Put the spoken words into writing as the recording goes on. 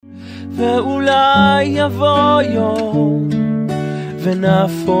ואולי יבוא יום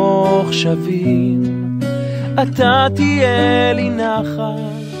ונהפוך שווים, אתה תהיה לי נחת.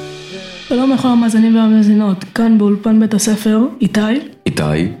 שלום לכל המאזינים והמאזינות, כאן באולפן בית הספר,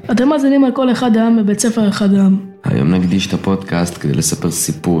 איתי. אתם מאזינים על כל אחד העם בבית ספר אחד העם. היום נקדיש את הפודקאסט כדי לספר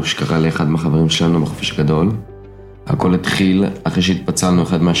סיפור שקרה לאחד מהחברים שלנו בחופש הגדול. הכל התחיל אחרי שהתפצלנו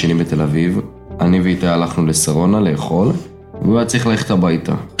אחד מהשני בתל אביב. אני ואיתי הלכנו לשרונה לאכול, והוא היה צריך ללכת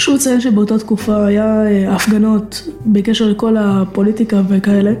הביתה. חשוב לציין שבאותה תקופה היה הפגנות בקשר לכל הפוליטיקה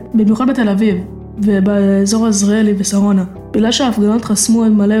וכאלה, במיוחד בתל אביב ובאזור עזריאלי ושרונה. בגלל שההפגנות חסמו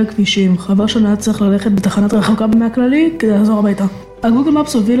את מלא כבישים, חבר שנה צריך ללכת בתחנת רחוקה מהכללי כדי לחזור הביתה. הגוגל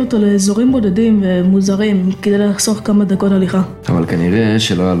מפס הוביל אותו לאזורים בודדים ומוזרים כדי לחסוך כמה דקות הליכה. אבל כנראה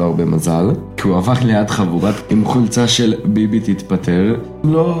שלא היה לו הרבה מזל, כי הוא עבר ליד חבורת עם חולצה של ביבי תתפטר.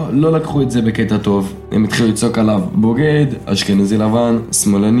 לא לקחו את זה בקטע טוב. הם התחילו לצעוק עליו בוגד, אשכנזי לבן,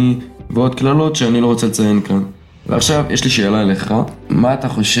 שמאלני ועוד כללות שאני לא רוצה לציין כאן. ועכשיו יש לי שאלה אליך, מה אתה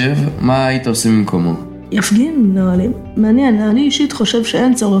חושב, מה היית עושה במקומו? יפגין, נראה לי. מעניין, אני אישית חושב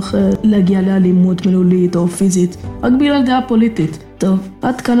שאין צורך להגיע לאלימות מילולית או פיזית, רק בגלל דעה פוליטית. טוב,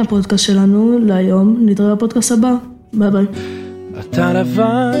 עד כאן הפודקאסט שלנו להיום, נתראה בפודקאסט הבא. ביי ביי. אתה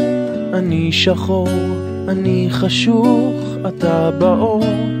לבן, אני שחור, אני חשוך, אתה באור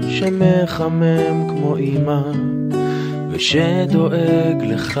שמחמם כמו אמא ושדואג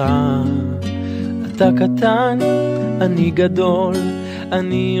לך. אתה קטן, אני גדול,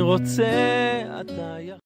 אני רוצה